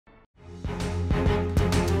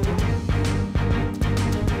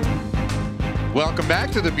Welcome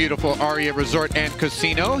back to the beautiful Aria Resort and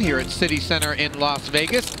Casino here at City Center in Las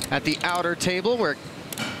Vegas at the outer table where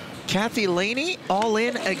Kathy Laney all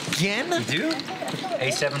in again. You do?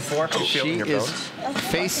 A7-4. She is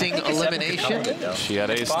facing elimination. She had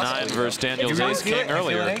ace-9 versus Daniel's ace-king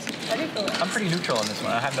earlier. I'm pretty neutral on this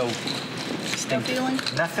one. I have no distinct feeling.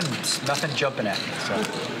 Nothing jumping at me, so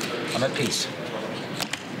I'm at peace.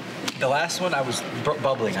 The last one, I was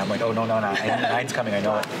bubbling. I'm like, oh, no. Nine's coming. I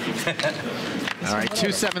know it. All right, 2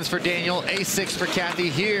 7s for Daniel, ace-6 for Kathy.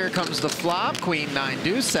 Here comes the flop. Queen 9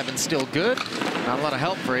 deuce, 7 still good. Not a lot of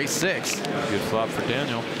help for ace-6. Good flop for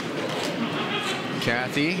Daniel.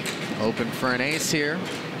 Kathy open for an ace here.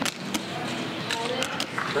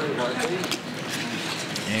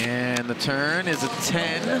 And the turn is a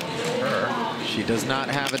 10. She does not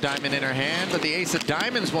have a diamond in her hand, but the ace of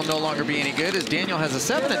diamonds will no longer be any good as Daniel has a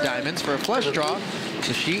 7 of diamonds for a flush draw.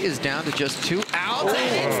 So she is down to just 2 outs.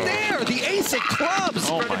 And it's there, the ace of clubs.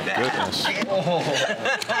 Oh my goodness. I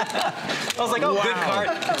was like, oh, wow. Good card.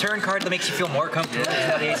 The turn card that makes you feel more comfortable.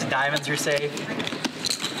 The ace of diamonds, you're safe.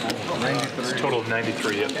 It's a total of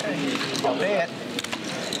 93. Yeah. I'll pay it.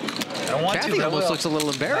 I don't want Kathy to, almost looks a little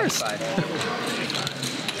embarrassed.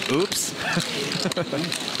 Oops.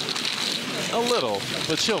 A little,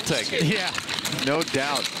 but she'll take it. Yeah, no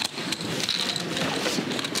doubt.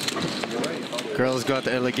 Girl's got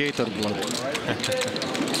the alligator blood.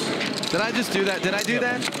 Did I just do that? Did I do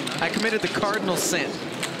that? I committed the cardinal sin.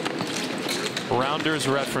 Rounders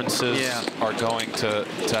references are going to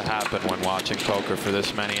happen when watching poker for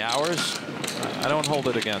this many hours. I don't hold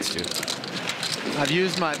it against you. I've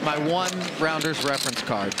used my one Rounders reference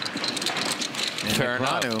card. And Fair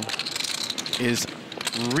Negreanu enough. Is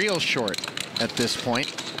real short at this point.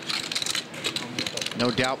 No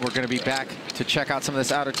doubt we're going to be back to check out some of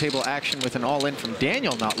this outer table action with an all-in from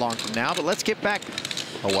Daniel not long from now. But let's get back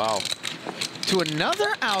to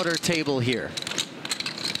another outer table here.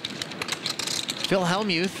 Phil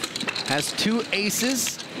Hellmuth has 2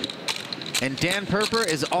 aces. And Dan Perper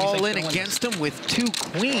is all in against him with 2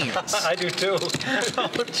 queens. I do too. Oh,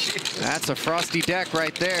 that's a frosty deck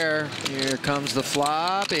right there. Here comes the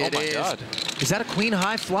flop. It is. God. Is that a queen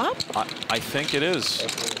high flop? I think it is.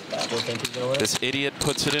 This idiot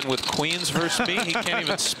puts it in with queens versus me. He can't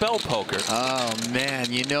even spell poker. Oh,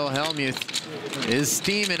 man. You know Hellmuth is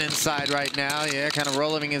steaming inside right now. Yeah, kind of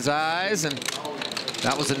rolling his eyes. And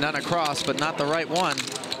that was a none across, but not the right one.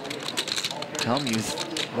 Hellmuth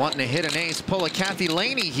wanting to hit an ace, pull a Kathy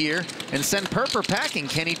Laney here, and send Perper packing.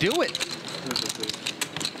 Can he do it?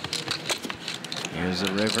 Here's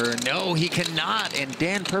a river. No, he cannot. And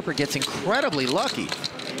Dan Perper gets incredibly lucky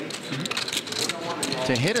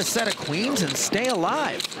to hit a set of queens and stay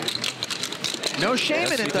alive. No shame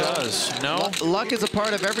in it, though. No. Luck is a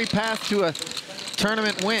part of every path to a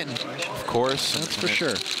tournament win. Of course. That's for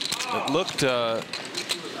sure. It looked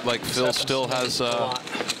like Phil still has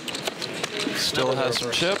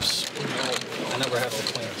some chips. I never have the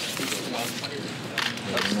queens.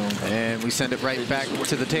 And we send it right back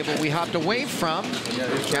to the table we hopped away from.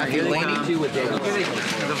 Kathy Laney.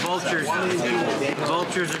 The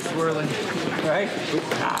vultures are swirling. Right?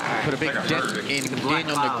 Put a big dent in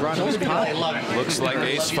Daniel Negreanu's pot. Looks like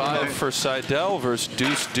ace-5 for Seidel versus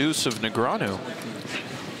deuce-deuce of Negreanu.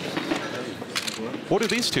 What do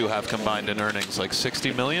these two have combined in earnings? Like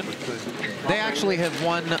 60 million? They actually have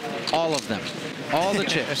won all of them. All the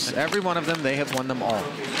chips. Every one of them, they have won them all.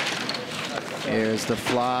 Here's the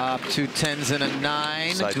flop. 2 10s and a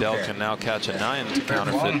 9. Seidel can now catch a 9 to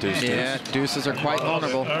counterfeit deuce-deuce. Yeah, deuces are quite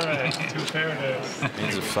vulnerable. All right, 2 pair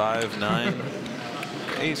Means a 5, 9,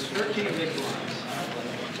 ace.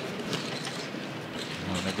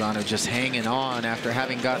 Negreanu just hanging on after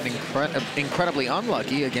having gotten incredibly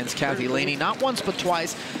unlucky against Kathy Laney. Not once, but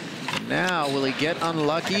twice. And now, will he get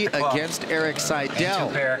unlucky against Eric Seidel?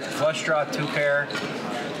 2 pair. Flush draw, 2 pair.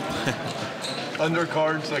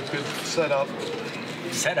 Undercards that could set up.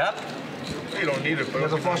 Set up? You don't need it, but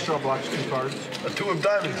the flush draw blocks 2 cards. A 2 of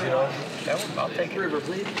diamonds, you know. I'll take it. River,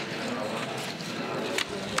 please.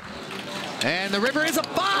 And the river is a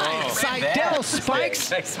 5. Seidel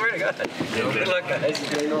spikes. I swear to God. Good luck, guys.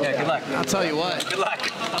 Yeah, good luck. I'll tell you what. Good luck.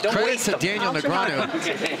 Credit to Daniel Negreanu.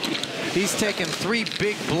 He's taken 3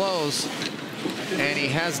 big blows, and he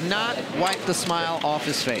has not wiped the smile off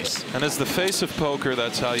his face. And as the face of poker,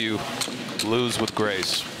 that's how you lose with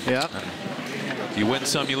grace. Yeah. You win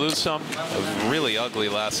some, you lose some. A really ugly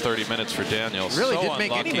last 30 minutes for Daniel. Really so didn't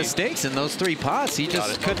make any mistakes in those 3 pots. He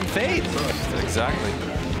just couldn't fade. Exactly.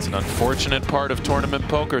 It's an unfortunate part of tournament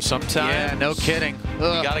poker sometimes. Yeah, no kidding.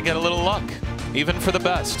 You got to get a little luck, even for the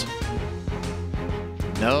best.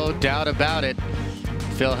 No doubt about it.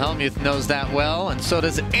 Phil Hellmuth knows that well, and so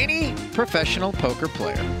does any professional poker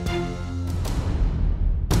player.